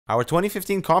Our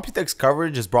 2015 Computex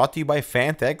coverage is brought to you by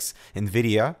Fantex,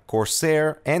 Nvidia,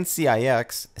 Corsair,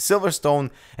 NCIX, Silverstone,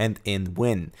 and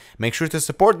InWin. Make sure to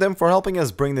support them for helping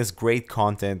us bring this great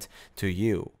content to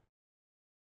you.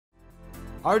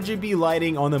 RGB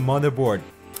lighting on the motherboard.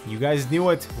 You guys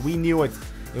knew it, we knew it.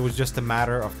 It was just a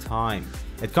matter of time.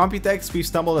 At Computex, we've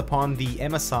stumbled upon the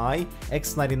MSI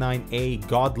X99A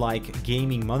GODLIKE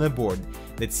Gaming motherboard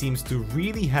that seems to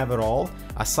really have it all.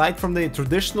 Aside from the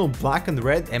traditional black and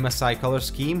red MSI color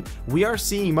scheme, we are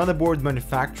seeing motherboard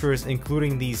manufacturers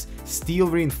including these steel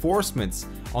reinforcements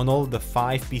on all of the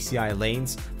 5 PCI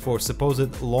lanes for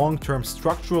supposed long-term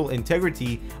structural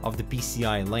integrity of the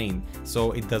PCI lane,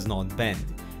 so it does not bend.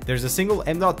 There's a single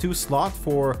M.2 slot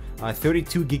for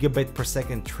 32 gigabit per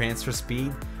second transfer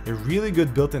speed, a really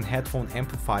good built-in headphone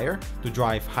amplifier to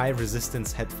drive high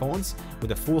resistance headphones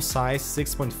with a full-size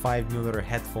 6.5mm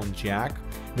headphone jack.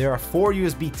 There are 4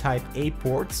 USB Type-A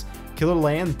ports, Killer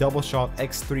LAN double-shot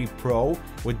X3 Pro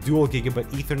with dual gigabit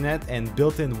Ethernet and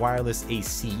built-in wireless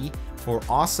AC for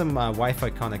awesome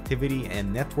Wi-Fi connectivity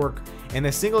and network, and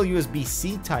a single USB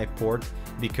C-Type port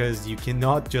because you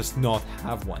cannot just not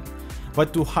have one.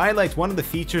 But to highlight one of the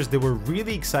features they were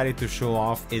really excited to show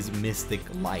off is Mystic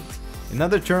Light. In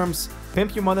other terms,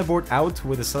 pimp your motherboard out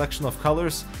with a selection of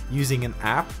colors using an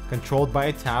app controlled by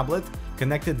a tablet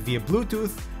connected via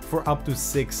Bluetooth for up to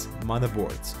 6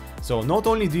 motherboards. So not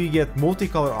only do you get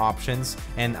multicolor options,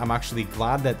 and I'm actually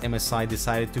glad that MSI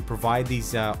decided to provide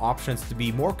these options to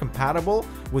be more compatible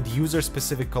with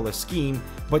user-specific color scheme,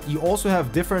 but you also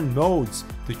have different modes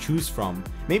to choose from.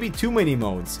 Maybe too many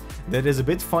modes. That is a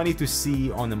bit funny to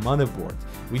see on a motherboard.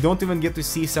 We don't even get to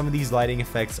see some of these lighting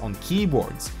effects on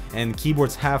keyboards, and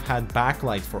keyboards have had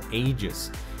backlight for ages.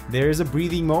 There is a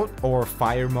breathing mode or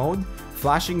fire mode,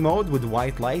 flashing mode with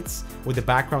white lights with the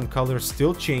background color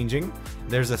still changing.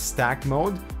 There's a stack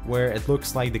mode where it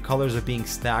looks like the colors are being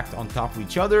stacked on top of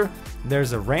each other.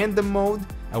 There's a random mode,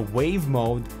 a wave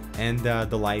mode, and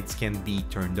the lights can be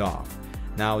turned off.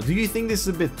 Now, do you think this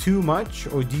is a bit too much,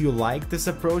 or do you like this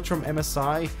approach from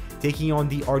MSI, taking on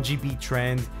the RGB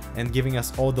trend and giving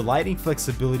us all the lighting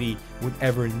flexibility we'd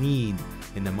ever need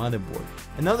in the motherboard?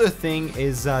 Another thing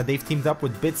is they've teamed up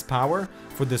with Bits Power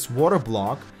for this water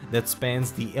block that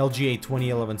spans the LGA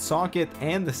 2011 socket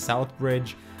and the South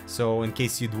Bridge, so in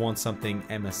case you'd want something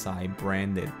MSI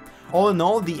branded. All in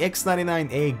all, the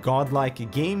X99A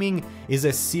GODLIKE Gaming is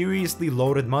a seriously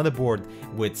loaded motherboard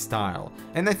with style,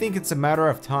 and I think it's a matter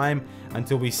of time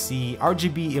until we see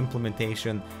RGB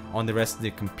implementation on the rest of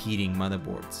the competing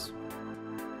motherboards.